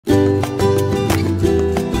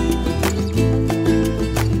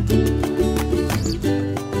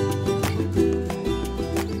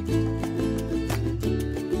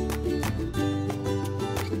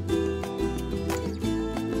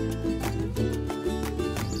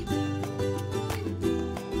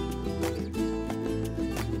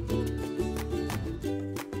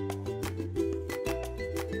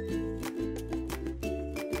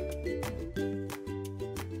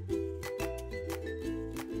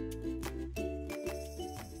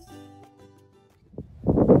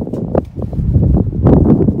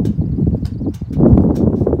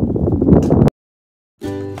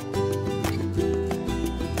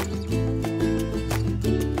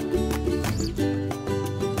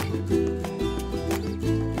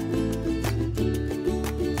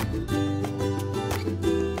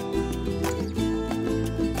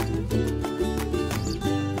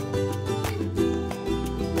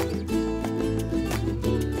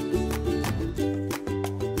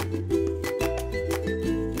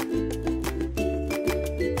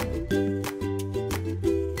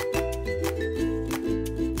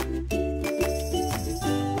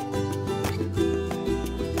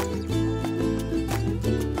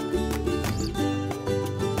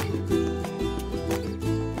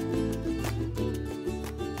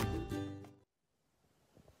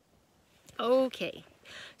Okay,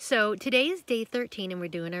 so today is day 13 and we're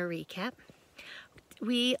doing our recap.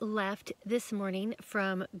 We left this morning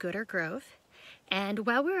from Gooder Grove, and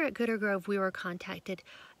while we were at Gooder Grove, we were contacted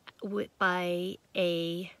by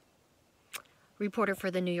a reporter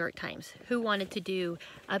for the New York Times who wanted to do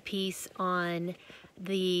a piece on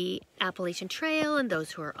the Appalachian Trail and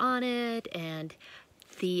those who are on it and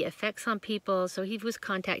the effects on people. So he was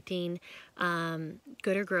contacting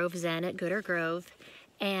Gooder Grove, Zen at Gooder Grove,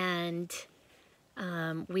 and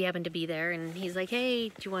we happened to be there, and he's like, hey,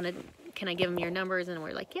 do you want to, can I give him your numbers? And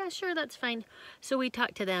we're like, yeah, sure, that's fine. So we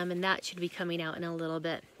talked to them, and that should be coming out in a little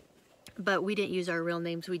bit. But we didn't use our real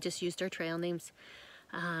names, we just used our trail names.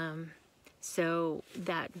 So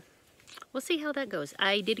that, we'll see how that goes.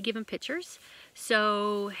 I did give him pictures.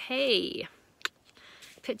 So, hey,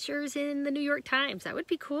 pictures in the New York Times, that would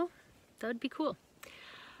be cool. That would be cool.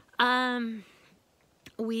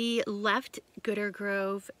 We left Gooder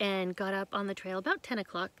Grove and got up on the trail about 10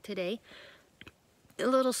 o'clock today. A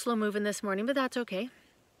little slow moving this morning, but that's okay.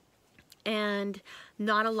 And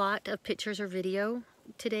not a lot of pictures or video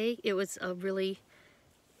today. It was a really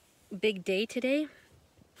big day today.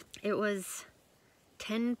 It was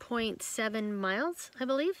 10.7 miles, I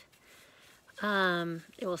believe.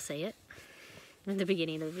 It will say it in the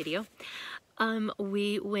beginning of the video.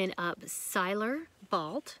 We went up Seiler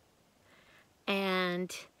Bald,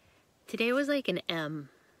 and today was like an M.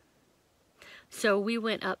 So we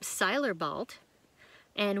went up Seiler Bald,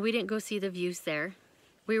 and we didn't go see the views there.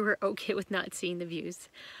 We were okay with not seeing the views.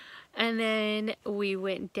 And then we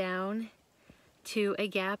went down to a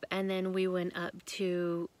gap, and then we went up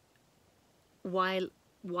to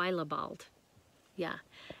Bald, yeah,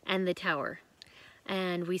 and the tower.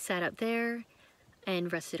 And we sat up there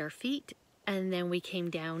and rested our feet, and then we came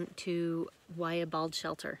down to Bald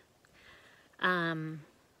Shelter.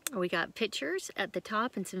 We got pictures at the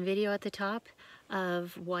top and some video at the top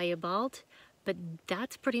of Bald, but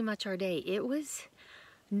that's pretty much our day. It was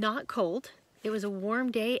not cold. It was a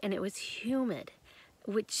warm day, and it was humid,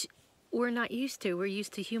 which we're not used to. We're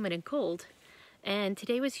used to humid and cold. And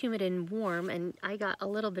today was humid and warm, and I got a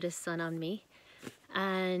little bit of sun on me.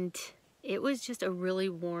 And it was just a really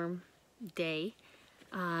warm day.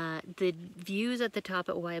 The views at the top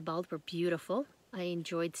at Bald were beautiful. I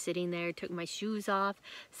enjoyed sitting there, took my shoes off,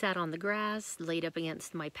 sat on the grass, laid up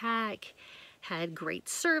against my pack, had great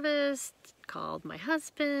service, called my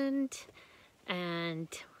husband, and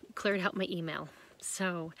cleared out my email.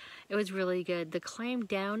 So it was really good. The climb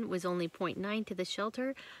down was only 0.9 to the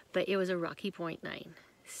shelter, but it was a rocky 0.9.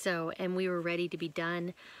 So, and we were ready to be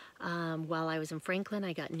done. While I was in Franklin,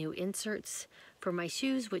 I got new inserts for my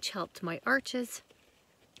shoes, which helped my arches,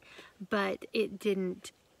 but it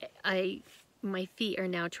didn't, my feet are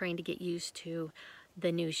now trying to get used to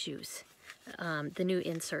the new shoes, the new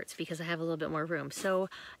inserts, because I have a little bit more room. So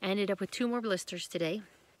I ended up with 2 more blisters today,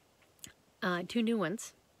 2 new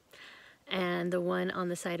ones, and the one on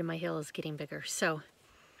the side of my heel is getting bigger. So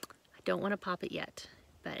I don't want to pop it yet.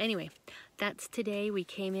 But anyway, that's today. We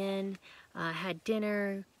came in, had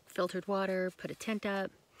dinner, filtered water, put a tent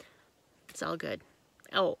up. It's all good.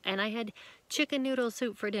 Oh, and I had chicken noodle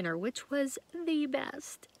soup for dinner, which was the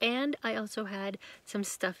best. And I also had some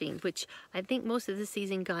stuffing, which I think most of the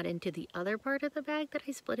seasoning got into the other part of the bag that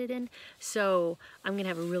I split it in. So I'm gonna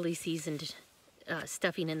have a really seasoned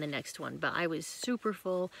stuffing in the next one. But I was super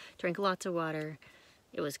full, drank lots of water.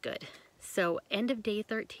 It was good. So end of day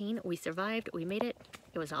 13, we survived, we made it.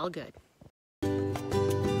 It was all good.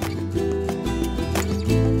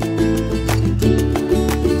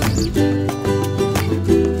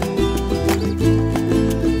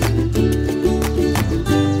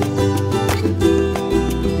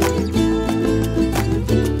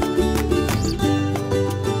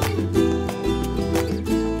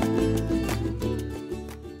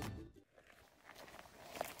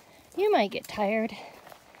 You might get tired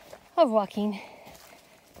of walking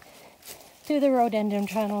through the rhododendron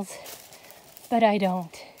tunnels, but I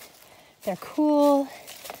don't. They're cool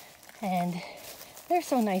and they're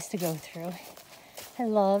so nice to go through. I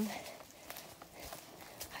love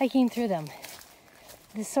hiking through them.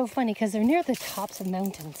 It's so funny because they're near the tops of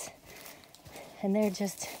mountains and they're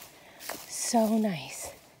just so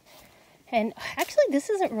nice. And actually this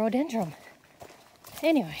isn't rhododendron.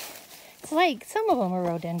 Anyway, it's like some of them are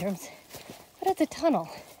rhododendrons, but it's a tunnel.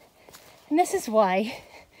 And this is why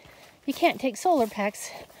you can't take solar packs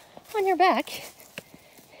on your back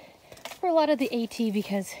for a lot of the AT,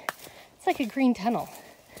 because it's like a green tunnel.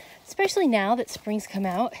 Especially now that spring's come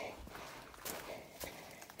out.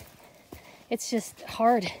 It's just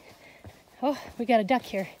hard. Oh, we got a duck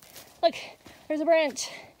here. Look, there's a branch.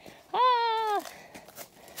 Ah!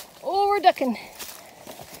 Oh, we're ducking.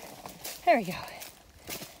 There we go.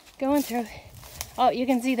 Going through. Oh, you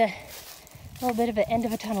can see the little bit of an end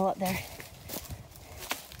of a tunnel up there.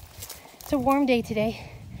 It's a warm day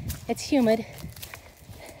today. It's humid.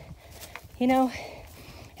 You know,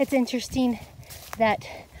 it's interesting that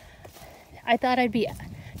I thought I'd be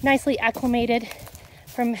nicely acclimated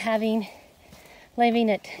from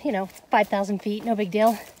living at, 5,000 feet, no big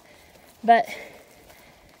deal. But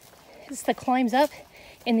it's the climbs up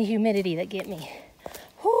and the humidity that get me.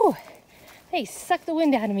 Whew, they suck the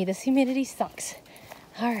wind out of me. This humidity sucks.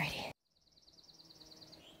 Alrighty.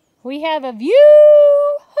 We have a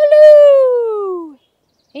view, halloo!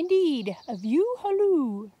 Indeed, a view,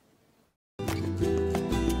 halloo.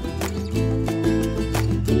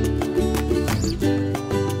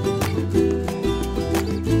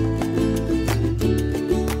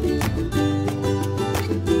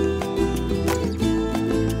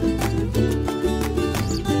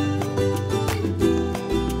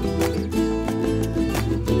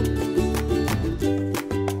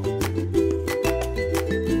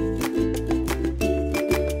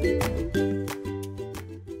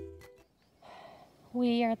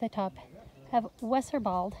 We are at the top of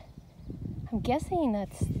Weserbald. I'm guessing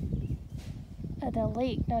that's the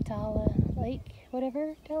lake, Natala Lake,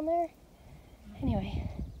 whatever, down there. Anyway,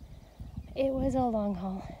 it was a long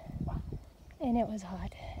haul, and it was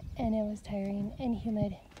hot, and it was tiring and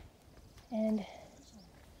humid, and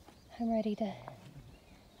I'm ready to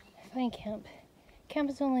find camp. Camp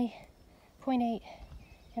is only 0.8,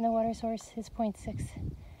 and the water source is 0.6.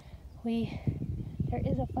 There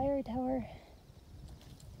is a fire tower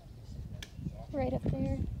right up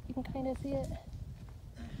there. You can kind of see it.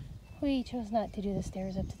 We chose not to do the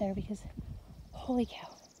stairs up to there because holy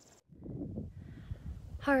cow.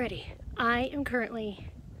 Alrighty, I am currently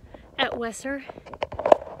at Weserbald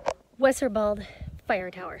Fire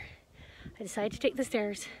Tower. I decided to take the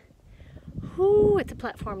stairs. Whoo, it's a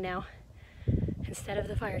platform now instead of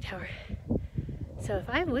the fire tower. So if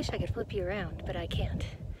I wish I could flip you around, but I can't.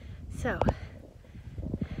 So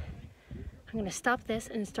I'm gonna stop this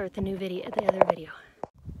and start the new video, the other video.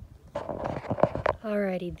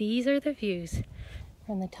 Alrighty, these are the views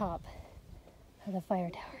from the top of the fire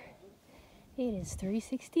tower. It is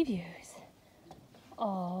 360 views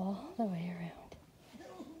all the way around.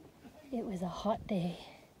 It was a hot day,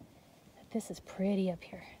 but this is pretty up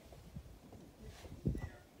here.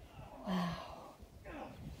 Wow.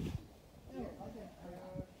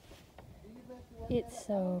 It's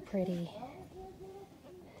so pretty.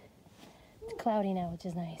 It's cloudy now, which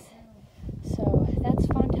is nice. So that's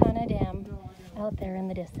Fontana Dam out there in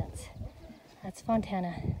the distance. That's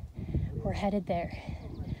Fontana. We're headed there.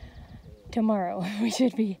 Tomorrow we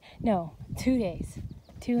should be, no, 2 days.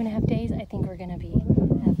 2.5 days, I think we're gonna be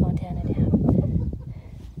at Fontana Dam.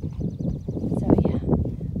 So yeah,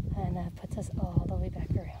 and that puts us all the way back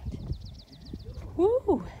around.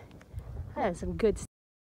 Woo! That is some good stuff.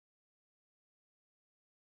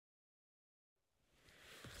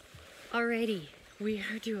 Alrighty, we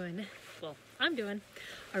are doing, well, I'm doing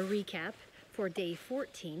a recap for day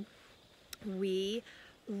 14. We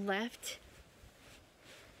left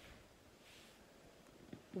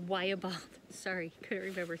Wyabald. Sorry, couldn't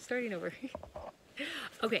remember. Starting over.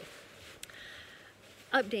 Okay.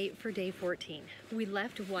 Update for day 14. We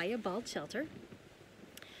left Wyabald Shelter.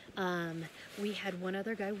 We had one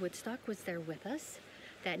other guy, Woodstock, was there with us.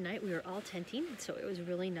 That night we were all tenting, so it was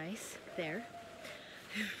really nice there.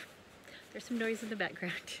 There's some noise in the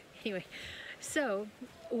background. Anyway, so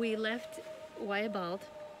we left Wyabald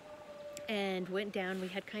and went down. We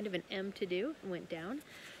had kind of an M to do. Went down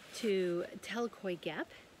to Telcoy Gap,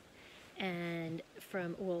 and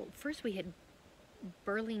from, well, first we had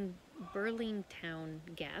Burlingtown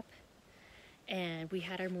Gap, and we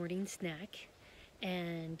had our morning snack,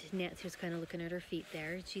 and Nancy was kind of looking at her feet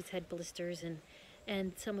there. She's had blisters,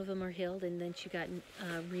 and some of them are healed, and then she got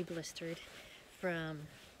re-blistered from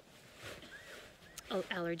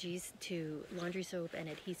allergies to laundry soap and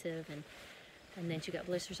adhesive, and then she got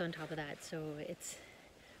blisters on top of that. So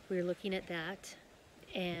we were looking at that,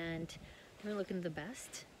 and we were looking the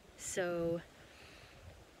best. So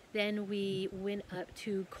then we went up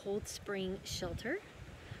to Cold Spring Shelter,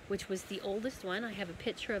 which was the oldest one. I have a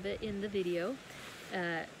picture of it in the video.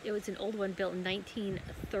 It was an old one built in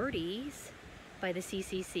 1930s by the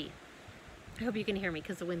CCC. I hope you can hear me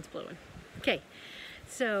because the wind's blowing. Okay.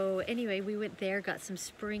 So anyway, we went there, got some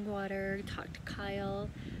spring water, talked to Kyle,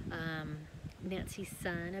 Nancy's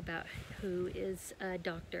son, who is a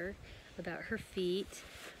doctor, about her feet.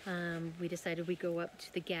 We decided we'd go up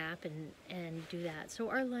to the Gap and do that. So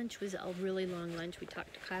our lunch was a really long lunch. We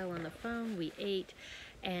talked to Kyle on the phone, we ate,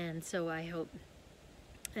 And so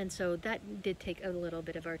that did take a little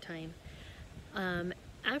bit of our time.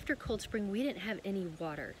 After Cold Spring, we didn't have any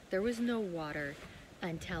water. There was no water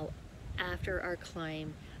until after our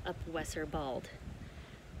climb up Weserbald,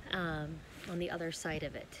 on the other side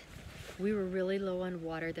of it. We were really low on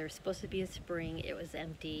water. There was supposed to be a spring. It was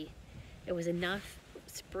empty. It was enough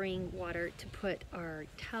spring water to put our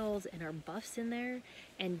towels and our buffs in there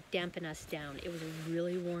and dampen us down. It was a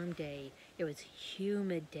really warm day. It was a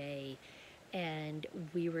humid day, and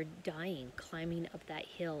we were dying climbing up that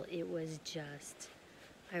hill. It was just,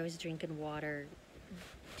 I was drinking water,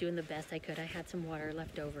 doing the best I could. I had some water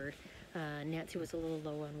left over. Nancy was a little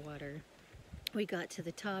low on water. We got to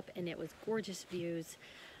the top and it was gorgeous views.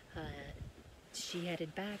 She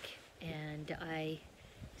headed back and I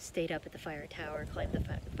stayed up at the fire tower, climbed the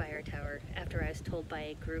fire tower after I was told by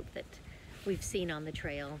a group that we've seen on the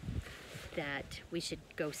trail that we should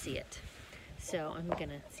go see it. So I'm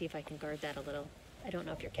gonna see if I can guard that a little. I don't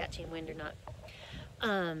know if you're catching wind or not.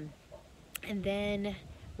 And then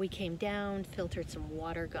we came down, filtered some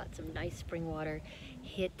water, got some nice spring water,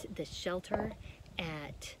 hit the shelter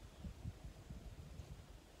at,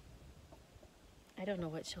 I don't know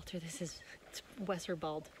what shelter this is. It's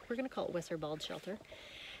Weserbald. We're gonna call it Weserbald Shelter.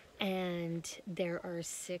 And there are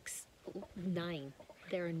nine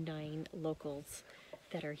locals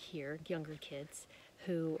that are here, younger kids,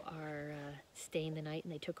 who are staying the night,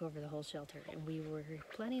 and they took over the whole shelter. And we were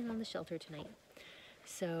planning on the shelter tonight.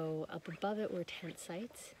 So up above it were tent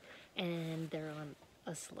sites, and they're on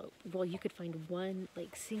a slope. Well, you could find one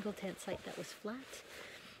like single tent site that was flat,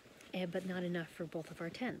 but not enough for both of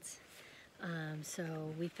our tents.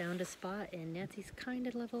 So we found a spot, and Nancy's kind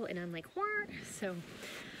of level, and I'm like, wah! So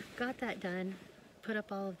got that done, put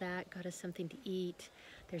up all of that, got us something to eat.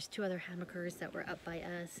 There's 2 other hammockers that were up by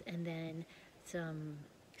us, and then some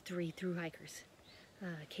 3 through hikers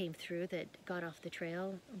came through that got off the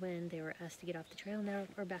trail when they were asked to get off the trail, and now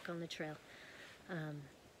we're back on the trail.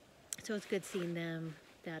 So it's good seeing them.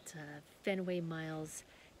 That's Fenway Miles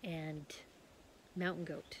and Mountain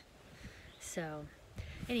Goat. So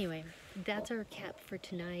anyway, that's our cap for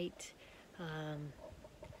tonight.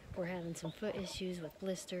 We're having some foot issues with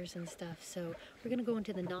blisters and stuff, so we're gonna go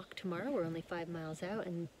into the Knock tomorrow. We're only 5 miles out,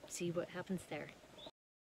 and see what happens there.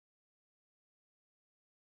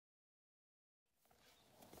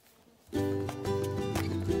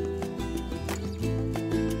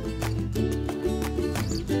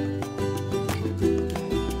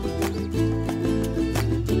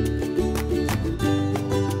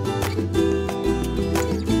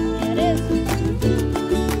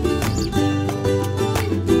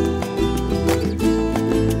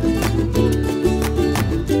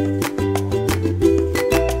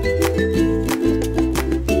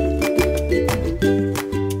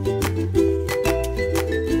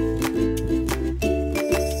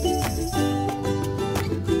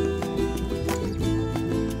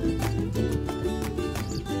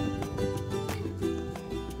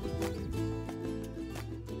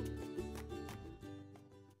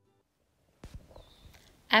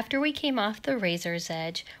 After we came off the Razor's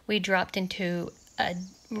Edge, we dropped into a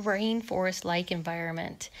rainforest-like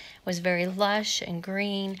environment. It was very lush and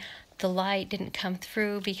green. The light didn't come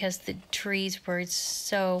through because the trees were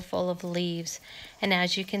so full of leaves. And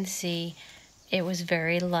as you can see, it was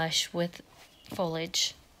very lush with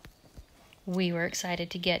foliage. We were excited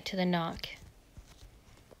to get to the Knock.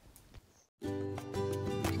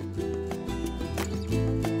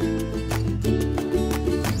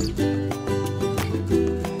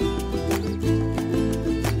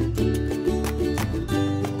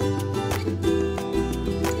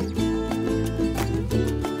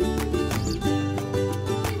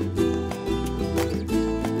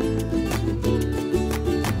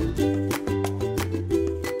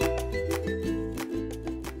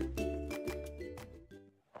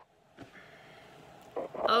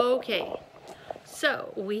 Okay,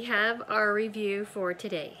 so we have our review for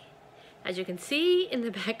today. As you can see in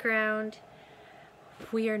the background,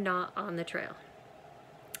 we are not on the trail.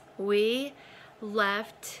 We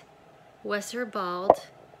left Weserbald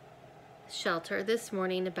Shelter this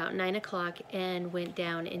morning about 9 o'clock and went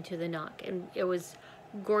down into the Knock, and it was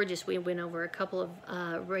gorgeous. We went over a couple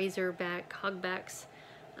of razorback hogbacks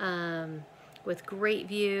with great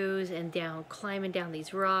views, and climbing down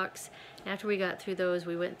these rocks. After we got through those,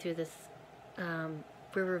 we went through this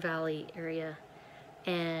river valley area,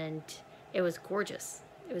 and it was gorgeous.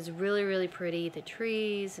 It was really, really pretty. The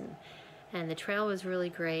trees and the trail was really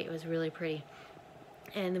great. It was really pretty.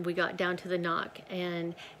 And then we got down to the Knock,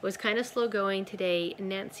 and it was kind of slow going today.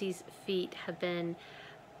 Nancy's feet have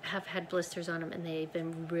had blisters on them, and they've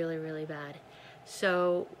been really, really bad.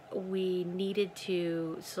 So we needed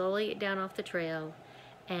to slowly get down off the trail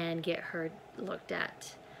and get her looked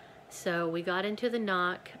at. So we got into the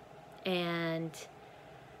knock and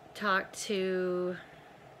talked to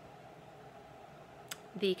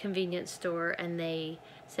the convenience store, and they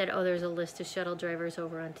said, oh, there's a list of shuttle drivers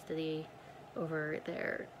over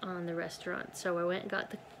there on the restaurant. So I went and got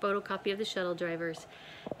the photocopy of the shuttle drivers,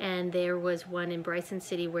 and there was one in Bryson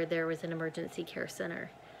City where there was an emergency care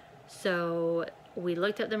center. So we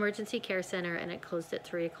looked up the emergency care center and it closed at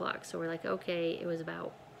 3 o'clock. So we're like, okay, it was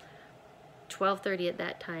about 12:30 at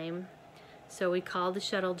that time. So we called the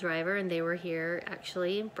shuttle driver, and they were here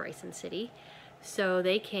actually in Bryson City. So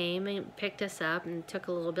they came and picked us up, and it took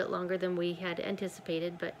a little bit longer than we had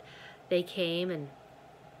anticipated, but they came and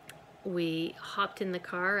we hopped in the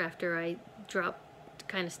car after I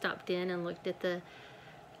kind of stopped in and looked at the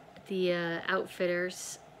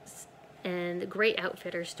outfitters, and the great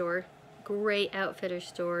outfitter store,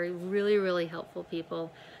 really, really helpful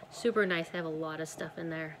people, super nice. They have a lot of stuff in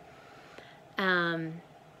there.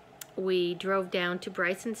 We drove down to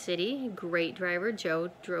Bryson City. Great driver, Joe,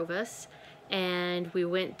 drove us. And we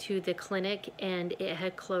went to the clinic, and it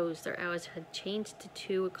had closed. Their hours had changed to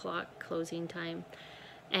 2 o'clock closing time,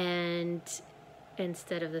 and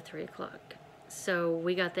instead of the 3 o'clock. So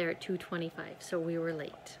we got there at 2:25, so we were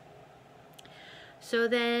late. So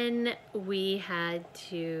then we had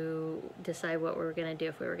to decide what we were gonna do,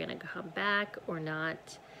 if we were gonna come back or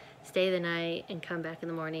not, stay the night and come back in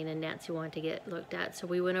the morning, and Nancy wanted to get looked at. So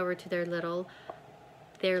we went over to their little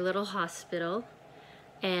hospital,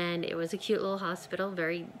 and it was a cute little hospital,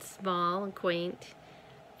 very small and quaint,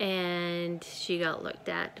 and she got looked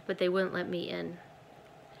at, but they wouldn't let me in.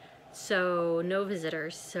 So no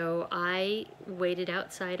visitors. So I waited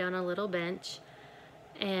outside on a little bench,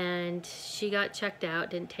 and she got checked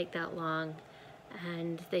out. Didn't take that long,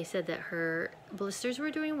 and they said that her blisters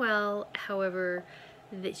were doing well, however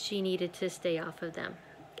that she needed to stay off of them,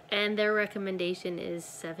 and their recommendation is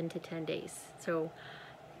 7 to 10 days. So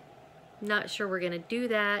not sure we're gonna do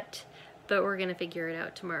that, but we're gonna figure it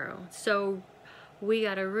out tomorrow. So we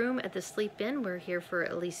got a room at the Sleep Inn. We're here for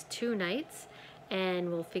at least 2 nights,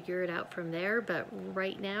 and we'll figure it out from there. But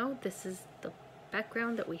right now, this is the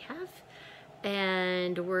background that we have,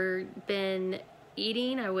 and we've been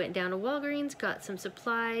eating. I went down to Walgreens, got some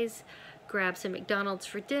supplies, grabbed some McDonald's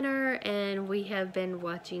for dinner, and we have been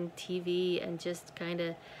watching TV and just kind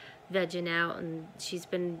of vegging out. And she's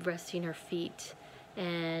been resting her feet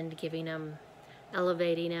and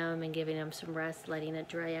elevating them and giving them some rest, letting it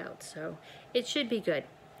dry out. So it should be good.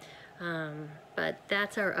 But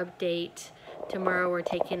that's our update. Tomorrow we're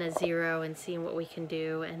taking a 0 and seeing what we can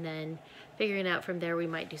do, and then figuring out from there. We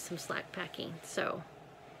might do some slack packing. So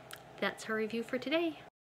that's our review for today.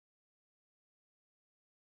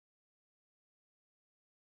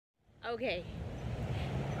 Okay,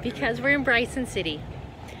 because we're in Bryson City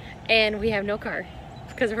and we have no car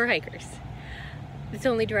because we're hikers, it's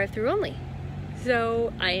only drive-through only.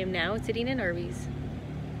 So I am now sitting in Arby's,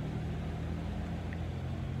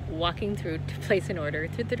 walking through to place an order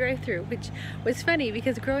through the drive-through, which was funny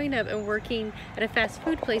because growing up and working at a fast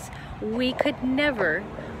food place, we could never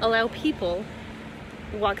allow people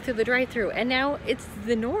walk through the drive-through, and now it's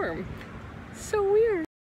the norm. So weird.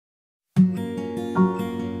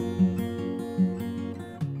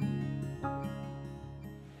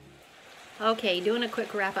 Okay, doing a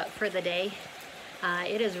quick wrap up for the day.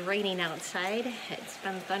 It is raining outside. It's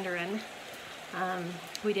been thundering.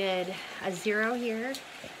 We did a 0 here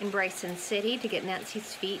in Bryson City to get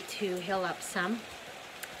Nancy's feet to heal up some.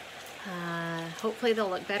 Hopefully they'll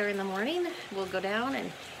look better in the morning. We'll go down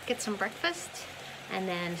and get some breakfast and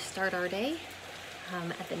then start our day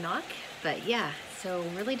at the knock. But yeah, so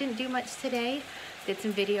really didn't do much today. Did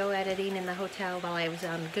some video editing in the hotel while I was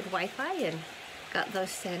on good Wi-Fi and got those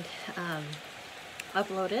sent,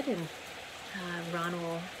 uploaded, and Ron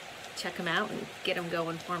will check them out and get them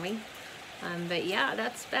going for me. But yeah,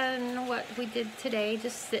 that's been what we did today.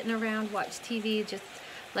 Just sitting around, watch TV, just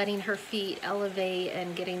letting her feet elevate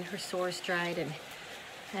and getting her sores dried.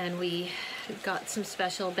 And we got some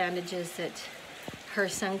special bandages that her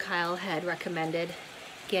son Kyle had recommended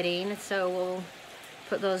getting. So we'll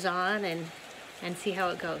put those on and see how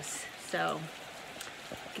it goes. So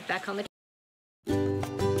get back on the